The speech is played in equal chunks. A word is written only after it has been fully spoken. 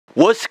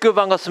What's good,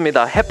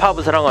 반갑습니다.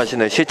 힙합을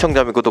사랑하시는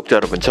시청자 및 구독자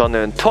여러분,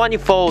 저는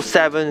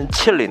 24/7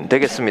 chillin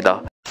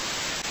되겠습니다.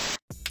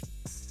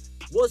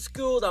 What's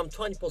good? I'm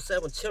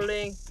 24/7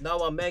 chilling. Now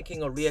I'm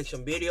making a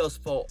reaction videos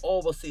for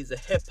overseas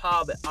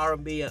hip-hop,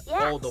 R&B and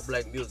all the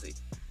black music.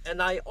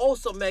 And I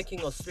also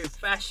making a street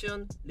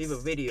fashion review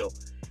video.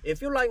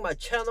 If you like my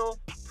channel,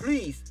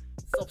 please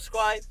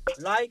subscribe,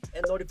 like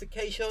and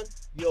notification.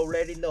 You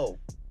already know.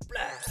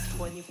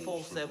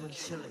 24/7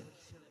 chilling.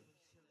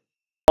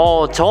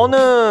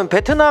 저는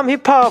베트남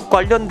힙합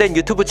관련된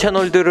유튜브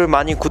채널들을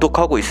많이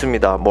구독하고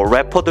있습니다. 뭐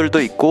래퍼들도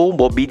있고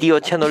뭐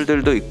미디어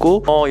채널들도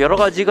있고 여러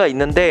가지가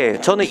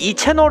있는데, 저는 이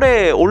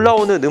채널에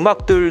올라오는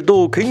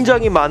음악들도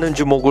굉장히 많은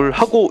주목을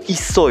하고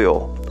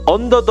있어요.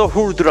 Under the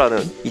Hood라는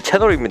이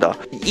채널입니다.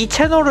 이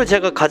채널을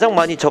제가 가장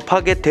많이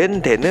접하게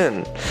된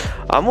데는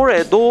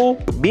아무래도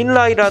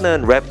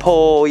민라이라는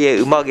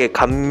래퍼의 음악에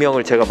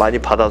감명을 제가 많이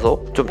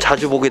받아서 좀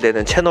자주 보게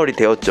되는 채널이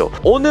되었죠.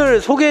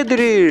 오늘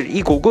소개해드릴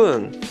이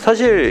곡은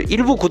사실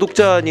일부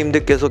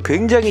구독자님들께서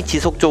굉장히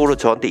지속적으로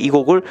저한테 이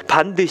곡을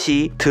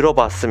반드시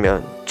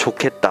들어봤으면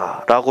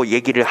좋겠다 라고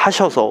얘기를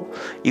하셔서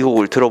이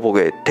곡을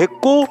들어보게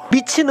됐고,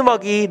 미친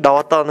음악이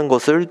나왔다는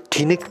것을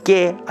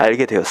뒤늦게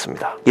알게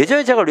되었습니다.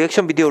 예전에 제가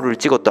리액션 비디오를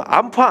찍었던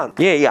안판,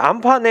 이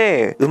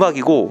안판의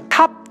음악이고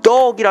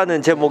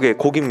탑덕이라는 제목의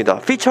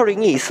곡입니다.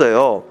 피처링이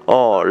있어요.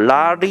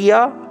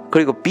 라리아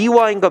그리고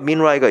BWine과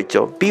민라이가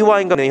있죠.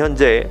 BWine과는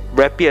현재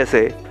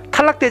랩비엣에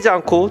탈락되지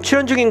않고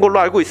출연 중인 걸로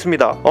알고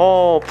있습니다.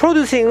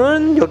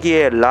 프로듀싱은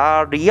여기에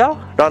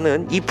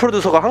라리아라는 이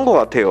프로듀서가 한 것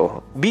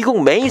같아요.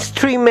 미국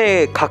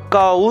메인스트림에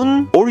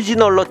가까운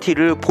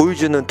오리지널러티를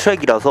보여주는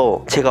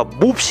트랙이라서 제가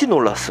몹시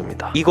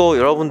놀랐습니다. 이거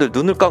여러분들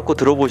눈을 감고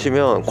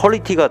들어보시면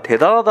퀄리티가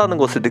대단하다는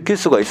것을 느낄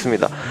수가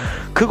있습니다.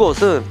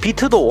 그것은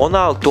비트도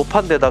워낙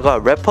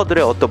높은데다가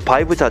래퍼들의 어떤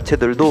바이브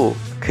자체들도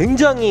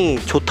굉장히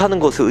좋다는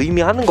것을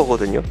의미하는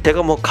거거든요.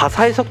 제가 뭐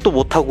가사 해석도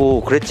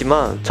못하고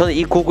그랬지만 저는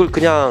이 곡을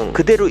그냥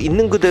그대로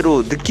있는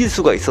그대로 느낄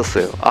수가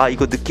있었어요. 아,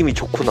 이거 느낌이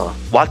좋구나,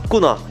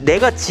 왔구나,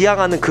 내가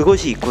지향하는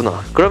그것이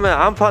있구나. 그러면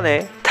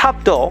안판의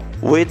TOPDAWG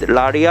with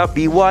Larria,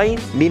 BWine,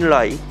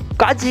 MinhLai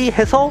까지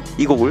해서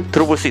이 곡을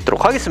들어볼 수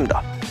있도록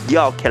하겠습니다.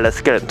 Yeah, okay,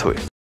 let's get into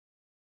it.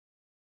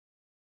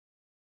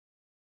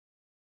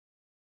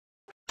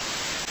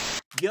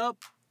 Yup,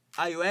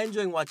 are you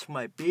enjoying watching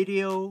my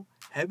video?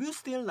 Have you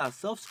still not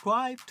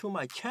subscribed to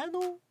my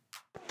channel?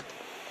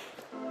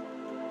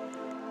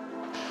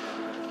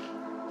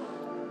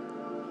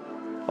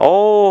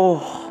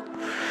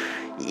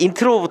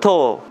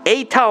 인트로부터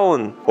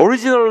A-Town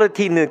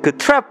오리지널리티 있는 그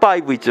트랩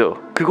바이브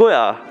있죠?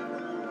 그거야.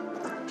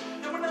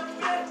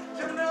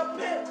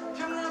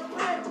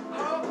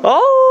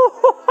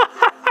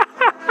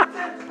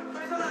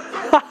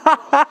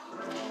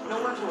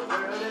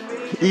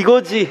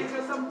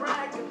 이거지.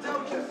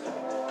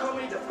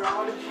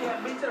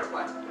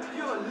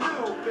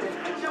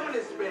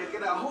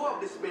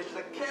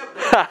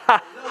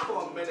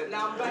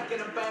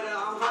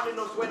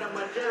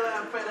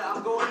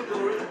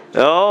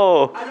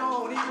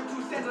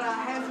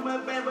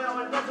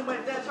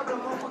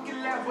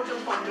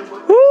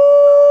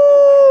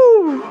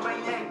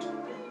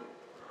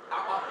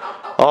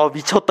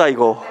 미쳤다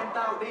이거.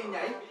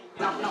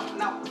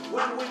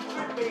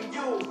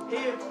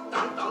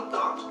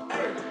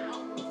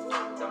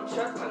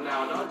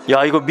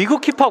 야, 이거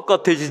미국 힙합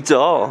같아 진짜.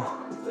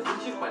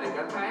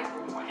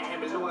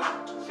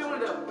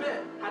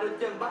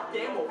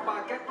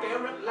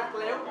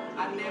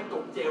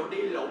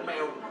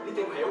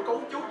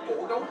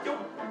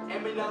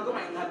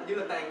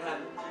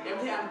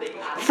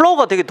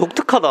 플로우가 되게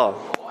독특하다.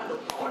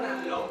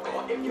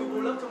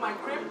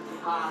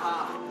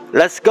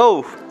 Let's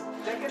go.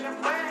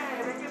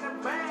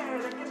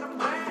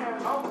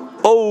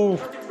 오우.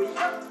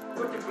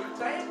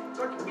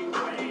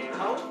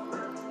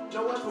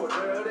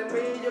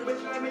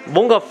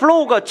 뭔가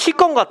플로우가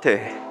취권 같아.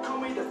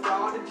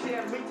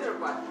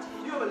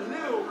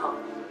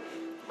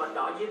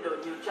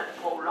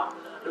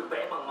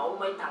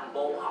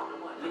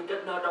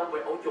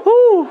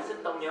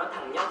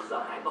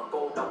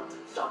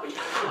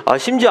 아,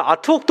 심지어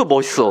아트웍도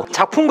멋있어.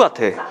 작품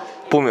같아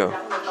보면.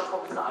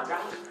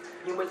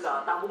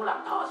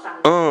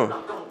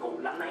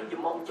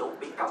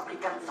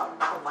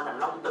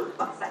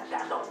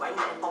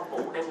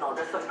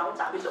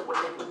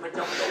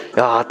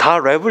 야, 다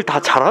랩을 다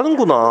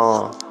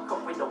잘하는구나.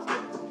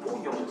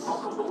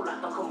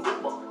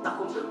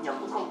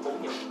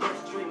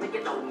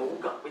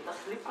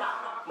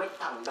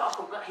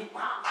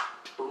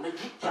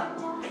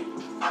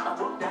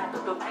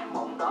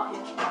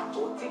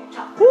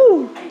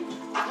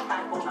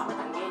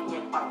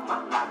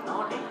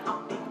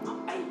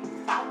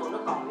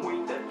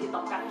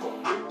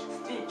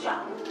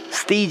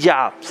 Steve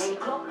Jobs.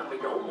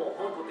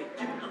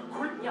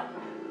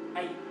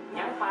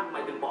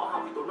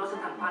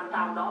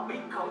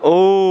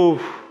 Oh.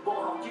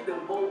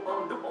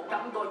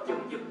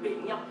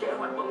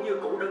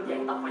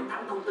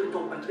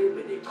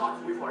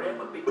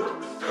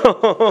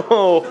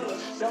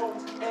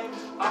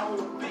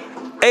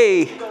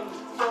 Hey.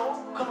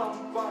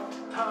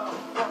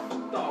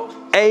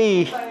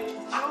 에이.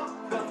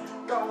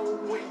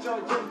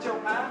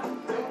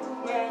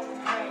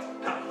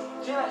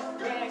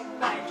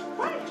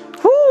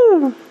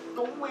 후.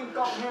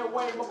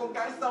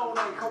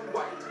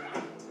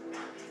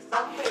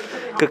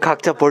 그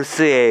각자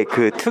벌스의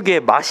그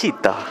특유의 맛이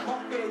있다.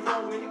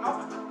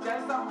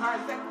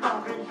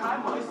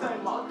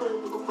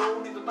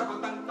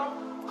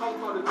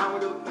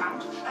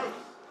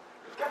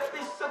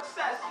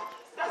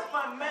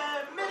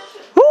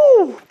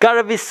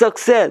 Gotta be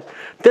success.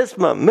 That's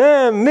my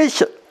main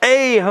mission.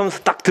 에이 하면서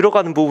딱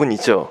들어가는 부분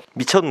있죠.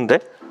 미쳤는데?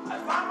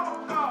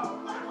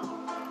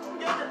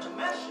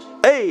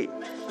 에이.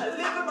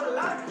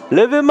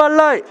 Living my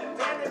life.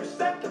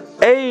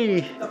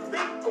 에이.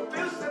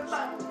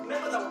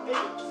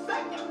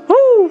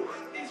 후.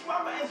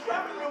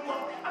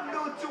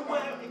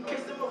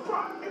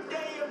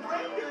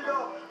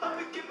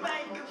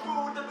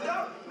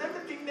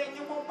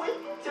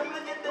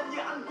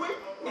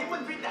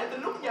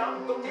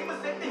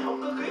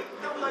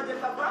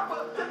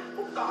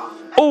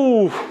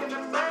 오.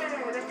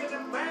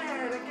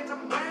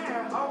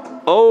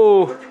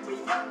 오.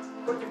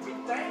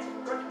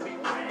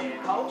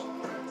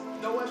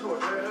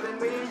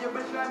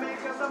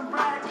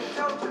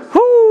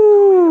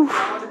 후.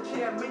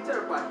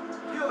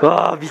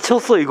 와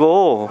미쳤어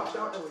이거.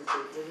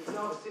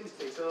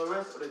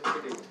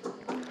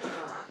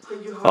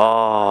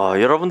 아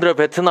여러분들의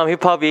베트남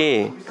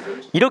힙합이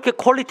이렇게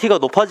퀄리티가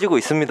높아지고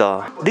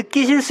있습니다.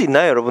 느끼실 수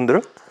있나요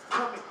여러분들은?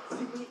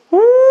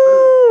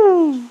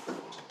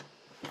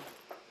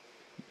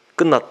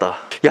 끝났다.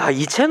 야,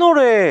 이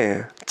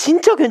채널에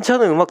진짜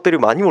괜찮은 음악들이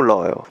많이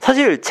올라와요.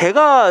 사실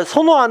제가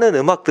선호하는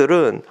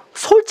음악들은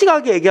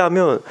솔직하게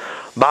얘기하면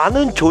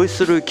많은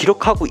조회수를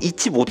기록하고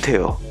있지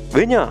못해요.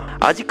 왜냐?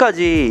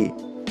 아직까지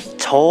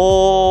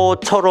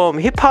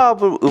저처럼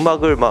힙합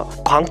음악을 막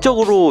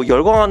광적으로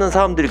열광하는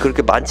사람들이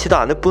그렇게 많지도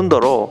않을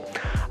뿐더러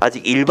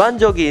아직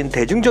일반적인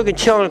대중적인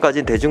취향을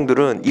가진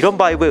대중들은 이런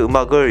바이브의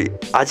음악을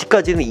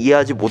아직까지는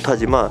이해하지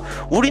못하지만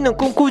우리는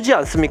꿈꾸지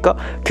않습니까?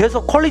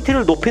 계속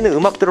퀄리티를 높이는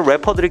음악들을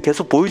래퍼들이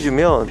계속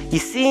보여주면 이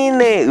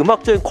씬의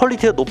음악적인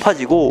퀄리티가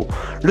높아지고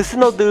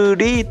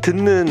리스너들이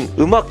듣는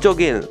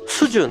음악적인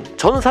수준,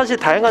 저는 사실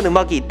다양한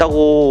음악이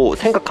있다고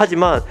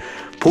생각하지만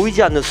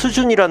보이지 않는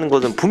수준이라는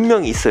것은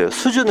분명히 있어요.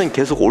 수준은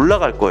계속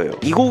올라갈 거예요.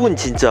 이 곡은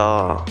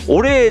진짜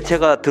올해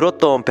제가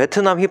들었던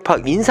베트남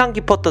힙합 인상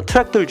깊었던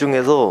트랙들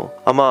중에서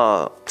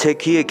아마 제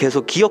귀에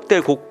계속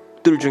기억될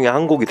곡들 중에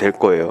한 곡이 될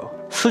거예요.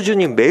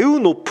 수준이 매우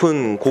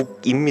높은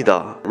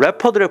곡입니다.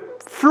 래퍼들의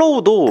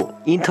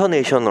플로우도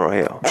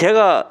인터내셔널해요.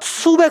 제가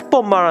수백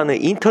번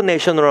말하는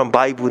인터내셔널한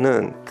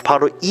바이브는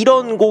바로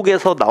이런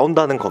곡에서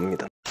나온다는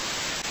겁니다.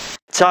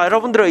 자,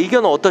 여러분들의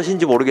의견은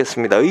어떠신지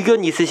모르겠습니다.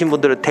 의견 있으신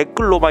분들은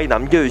댓글로 많이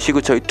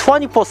남겨주시고 저희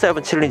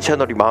 24/7 칠린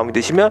채널이 마음에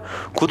드시면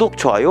구독,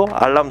 좋아요,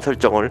 알람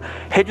설정을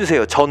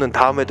해주세요. 저는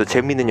다음에도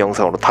재밌는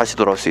영상으로 다시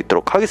돌아올 수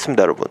있도록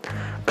하겠습니다. 여러분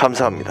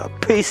감사합니다.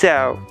 Peace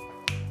out.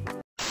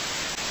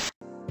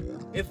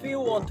 If you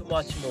want to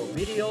watch more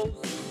videos,